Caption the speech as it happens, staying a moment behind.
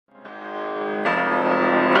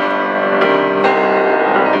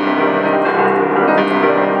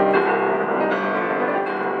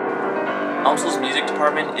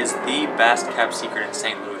department is the best kept secret in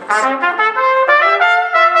St. Louis.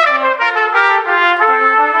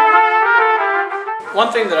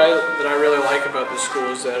 One thing that I really like about this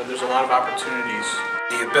school is that there's a lot of opportunities.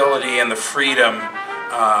 The ability and the freedom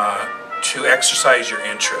to exercise your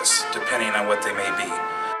interests, depending on what they may be.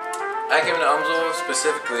 I came to UMSL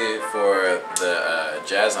specifically for the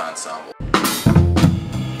jazz ensemble.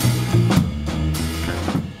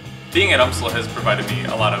 Being at UMSL has provided me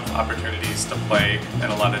a lot of opportunities to play in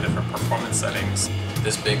a lot of different performance settings.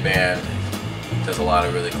 This big band does a lot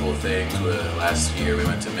of really cool things. Last year we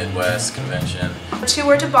went to Midwest Convention.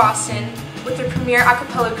 Toured to Boston with their premier a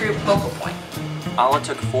cappella group, Vocal Point. Ala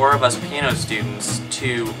took 4 of us piano students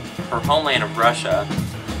to her homeland of Russia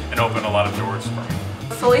And opened a lot of doors for me.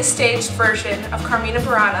 A fully staged version of Carmina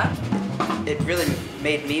Burana. It really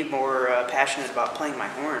made me more passionate about playing my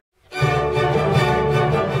horn. The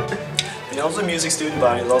UMSL music student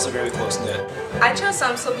body is also very close-knit. I chose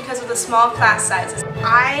UMSL because of the small class sizes.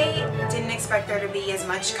 I didn't expect there to be as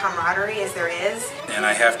much camaraderie as there is. And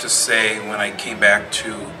I have to say, when I came back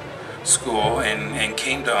to school and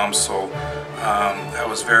came to UMSL, I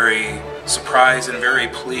was very surprised and very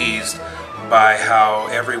pleased by how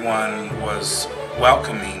everyone was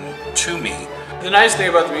welcoming to me. The nice thing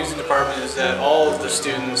about the music department is that all of the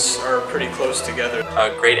students are pretty close together.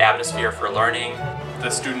 a great atmosphere for learning. The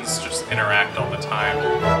students just interact all the time.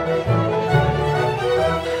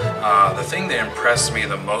 The thing that impressed me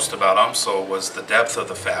the most about UMSL was the depth of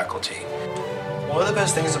the faculty. One of the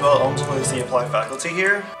best things about UMSL is the applied faculty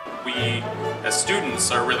here. We, as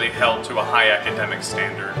students, are really held to a high academic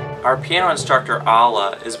standard. Our piano instructor,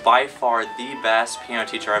 Ala, is by far the best piano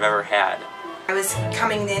teacher I've ever had. I was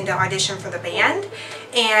coming in to audition for the band,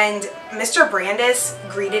 and Mr. Brandis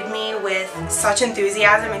greeted me with such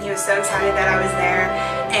enthusiasm, and he was so excited that I was there,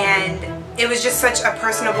 and it was just such a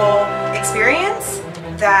personable experience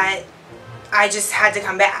that I just had to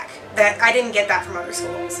come back. That I didn't get that from other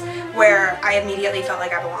schools, where I immediately felt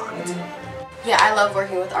like I belonged. Yeah, I love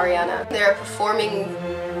working with Ariana. They're a performing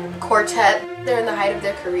quartet. They're in the height of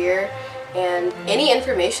their career, and any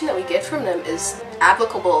information that we get from them is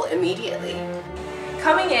applicable immediately.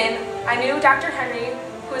 Coming in, I knew Dr. Henry,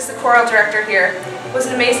 who is the choral director here, was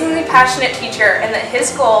an amazingly passionate teacher, and that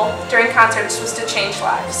his goal during concerts was to change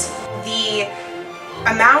lives. The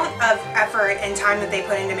amount of effort and time that they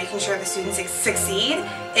put into making sure the students succeed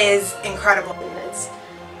is incredible. It's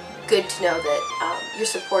good to know that you're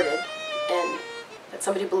supported and that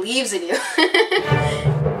somebody believes in you.